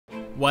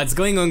What's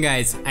going on,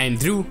 guys? I'm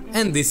Drew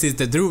and this is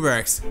the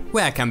Dreworks.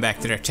 Welcome back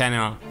to the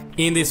channel.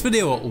 In this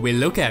video we'll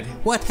look at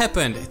what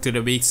happened to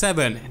the week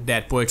 7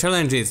 Deadpool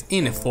Challenges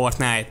in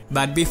Fortnite.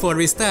 But before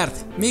we start,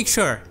 make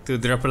sure to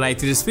drop a like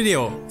to this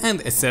video and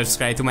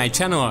subscribe to my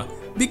channel,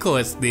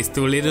 because these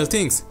two little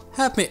things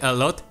help me a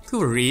lot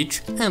to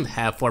reach and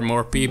help for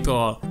more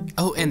people.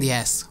 Oh, and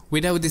yes,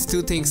 without these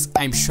two things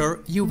I'm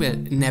sure you will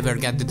never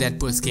get the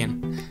Deadpool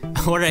skin.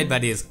 Alright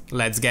buddies,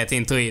 let's get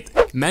into it.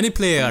 Many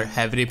players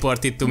have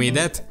reported to me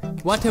that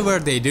whatever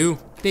they do,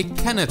 they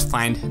cannot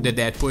find the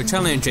Deadpool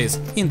challenges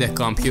in the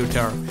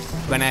computer.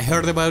 When I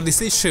heard about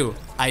this issue,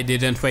 I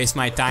didn't waste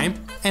my time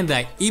and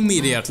I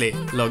immediately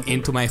logged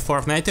into my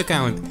Fortnite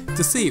account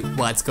to see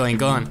what's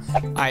going on.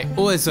 I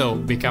also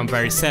become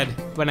very sad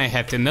when I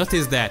have to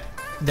notice that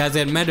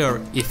doesn't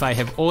matter if I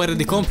have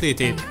already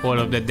completed all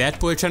of the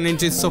Deadpool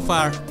challenges so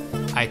far,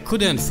 I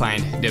couldn't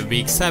find the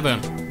week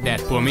 7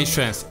 Deadpool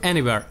missions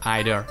anywhere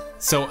either.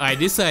 So I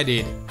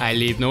decided I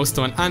leave no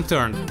stone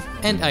unturned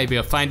and I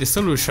will find a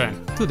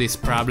solution to this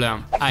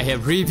problem. I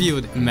have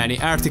reviewed many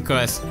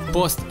articles,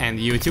 posts and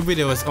YouTube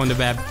videos on the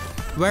web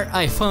where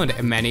I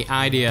found many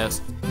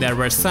ideas. There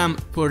were some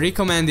who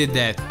recommended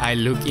that I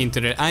look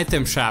into the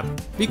item shop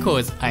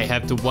because I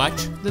have to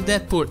watch the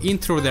Deadpool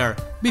intro there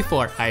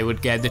before I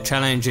would get the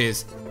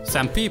challenges.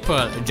 Some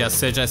people just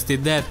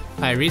suggested that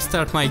I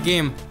restart my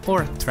game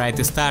or try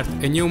to start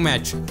a new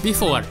match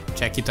before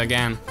check it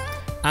again.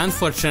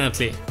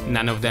 Unfortunately,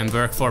 none of them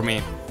work for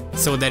me.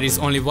 So there is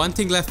only one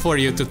thing left for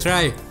you to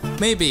try.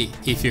 Maybe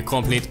if you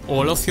complete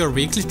all of your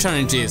weekly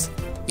challenges,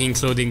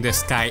 including the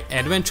Sky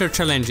Adventure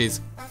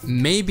challenges,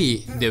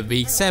 maybe the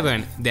week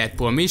 7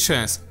 Deadpool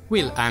missions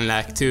will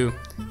unlock too.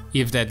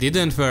 If that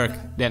didn't work,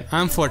 then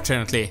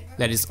unfortunately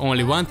there is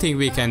only one thing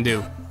we can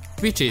do,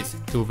 which is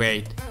to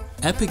wait.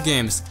 Epic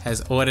Games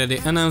has already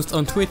announced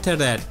on Twitter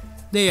that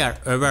they are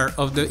aware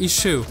of the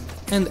issue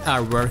and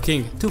are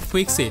working to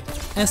fix it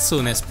as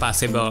soon as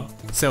possible.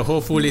 So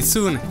hopefully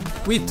soon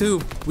we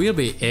too will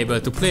be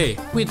able to play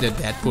with the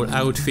Deadpool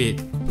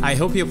outfit. I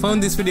hope you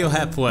found this video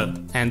helpful,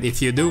 and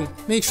if you do,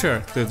 make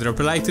sure to drop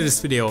a like to this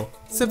video,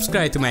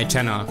 subscribe to my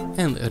channel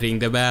and ring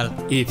the bell.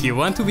 If you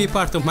want to be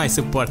part of my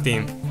support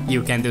team,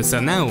 you can do so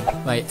now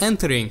by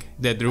entering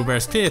the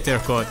Dreworks creator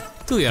code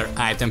to your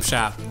item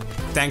shop.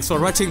 Thanks for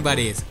watching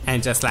buddies,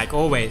 and just like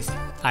always,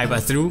 I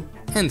was Drew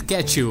and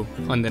catch you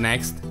on the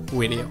next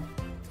video.